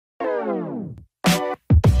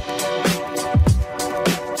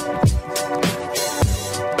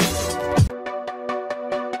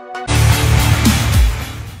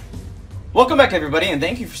Welcome back everybody, and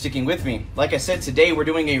thank you for sticking with me. Like I said, today we're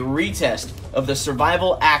doing a retest of the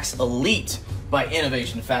Survival Axe Elite by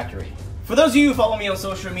Innovation Factory. For those of you who follow me on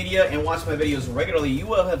social media and watch my videos regularly, you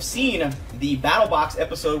will have seen the Battle Box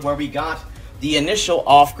episode where we got the initial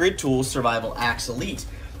off-grid tools Survival Axe Elite.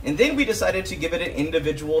 And then we decided to give it an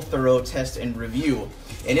individual thorough test and review.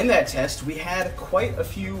 And in that test, we had quite a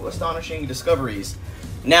few astonishing discoveries.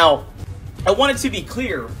 Now, I wanted to be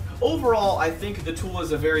clear. Overall, I think the tool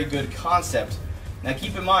is a very good concept. Now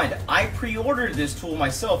keep in mind, I pre-ordered this tool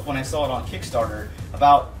myself when I saw it on Kickstarter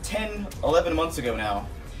about 10, 11 months ago now.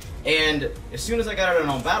 And as soon as I got it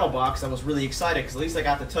on Battle Box, I was really excited because at least I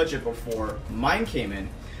got to touch it before mine came in.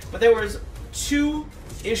 But there was two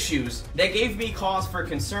issues that gave me cause for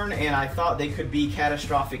concern, and I thought they could be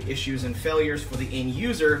catastrophic issues and failures for the end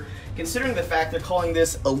user, considering the fact they're calling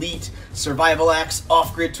this Elite Survival Axe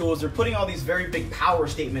off-grid tools. They're putting all these very big power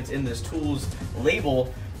statements in this tool's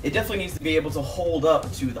label. It definitely needs to be able to hold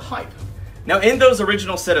up to the hype. Now, in those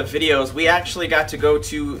original set of videos, we actually got to go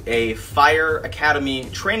to a Fire Academy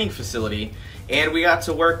training facility, and we got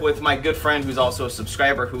to work with my good friend who's also a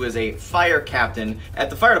subscriber who is a fire captain at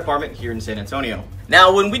the fire department here in San Antonio.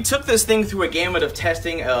 Now, when we took this thing through a gamut of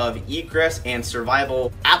testing of egress and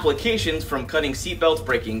survival applications, from cutting seatbelts,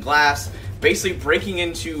 breaking glass, basically breaking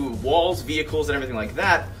into walls, vehicles, and everything like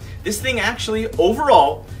that, this thing actually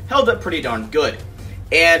overall held up pretty darn good.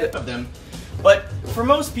 But for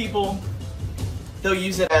most people, they'll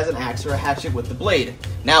use it as an axe or a hatchet with the blade.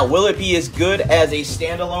 Now, will it be as good as a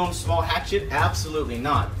standalone small hatchet? Absolutely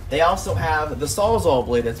not. They also have the Sawzall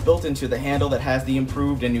blade that's built into the handle that has the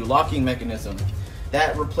improved and new locking mechanism.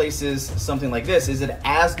 That replaces something like this. Is it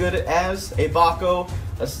as good as a Baco,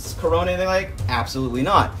 a Corona, anything like? Absolutely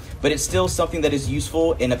not. But it's still something that is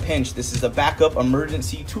useful in a pinch. This is a backup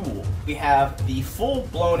emergency tool. We have the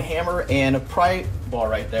full-blown hammer and pry bar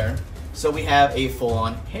right there. So we have a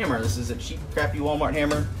full-on hammer. This is a cheap, crappy Walmart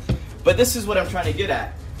hammer. But this is what I'm trying to get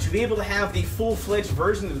at. To be able to have the full-fledged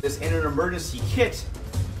version of this in an emergency kit,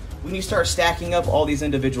 when you start stacking up all these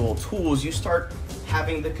individual tools, you start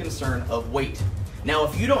having the concern of weight. Now,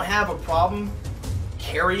 if you don't have a problem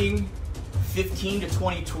carrying 15 to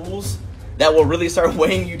 20 tools that will really start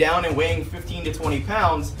weighing you down and weighing 15 to 20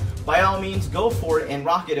 pounds, by all means, go for it and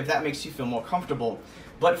rock it if that makes you feel more comfortable.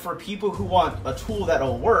 But for people who want a tool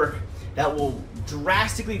that'll work, that will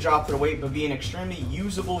drastically drop their weight but be an extremely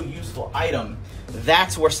usable, useful item,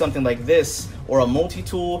 that's where something like this or a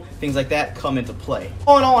multi-tool, things like that, come into play.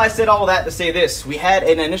 All in all, I said all that to say this. We had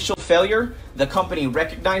an initial failure. The company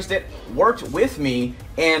recognized it, worked with me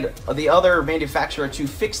and the other manufacturer to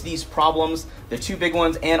fix these problems, the two big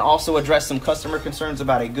ones, and also address some customer concerns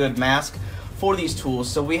about a good mask for these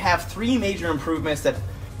tools. So we have three major improvements that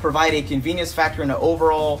provide a convenience factor and an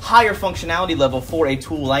overall higher functionality level for a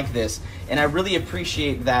tool like this. And I really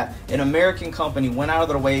appreciate that an American company went out of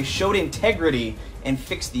their way, showed integrity, and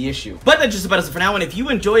fixed the issue. But that's just about it for now, and if you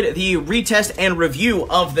enjoyed the retest and review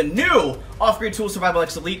of the new off-grid tool Survival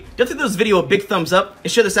Axe Elite, definitely give this video a big thumbs up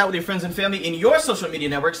and share this out with your friends and family in your social media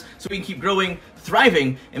networks so we can keep growing,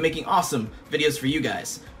 thriving, and making awesome videos for you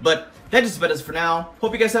guys. But that's just about it for now.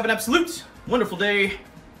 Hope you guys have an absolute wonderful day.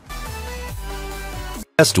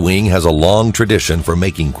 Estwing has a long tradition for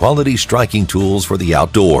making quality striking tools for the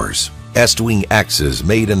outdoors. Estwing axes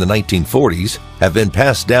made in the 1940s have been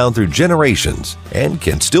passed down through generations and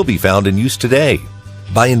can still be found in use today.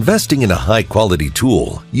 By investing in a high-quality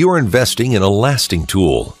tool, you are investing in a lasting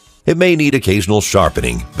tool. It may need occasional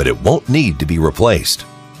sharpening, but it won't need to be replaced.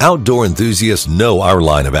 Outdoor enthusiasts know our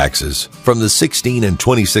line of axes, from the 16 and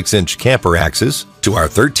 26-inch camper axes to our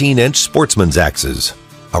 13-inch Sportsman's axes.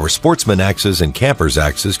 Our Sportsman axes and Camper's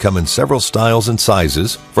axes come in several styles and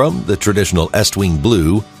sizes, from the traditional Estwing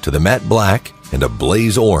blue to the matte black and a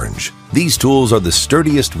blaze orange. These tools are the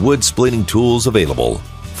sturdiest wood splitting tools available.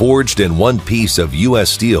 Forged in one piece of U.S.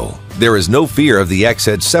 steel, there is no fear of the axe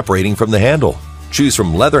head separating from the handle. Choose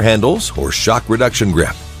from leather handles or shock reduction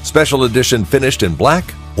grip, special edition finished in black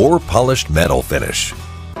or polished metal finish.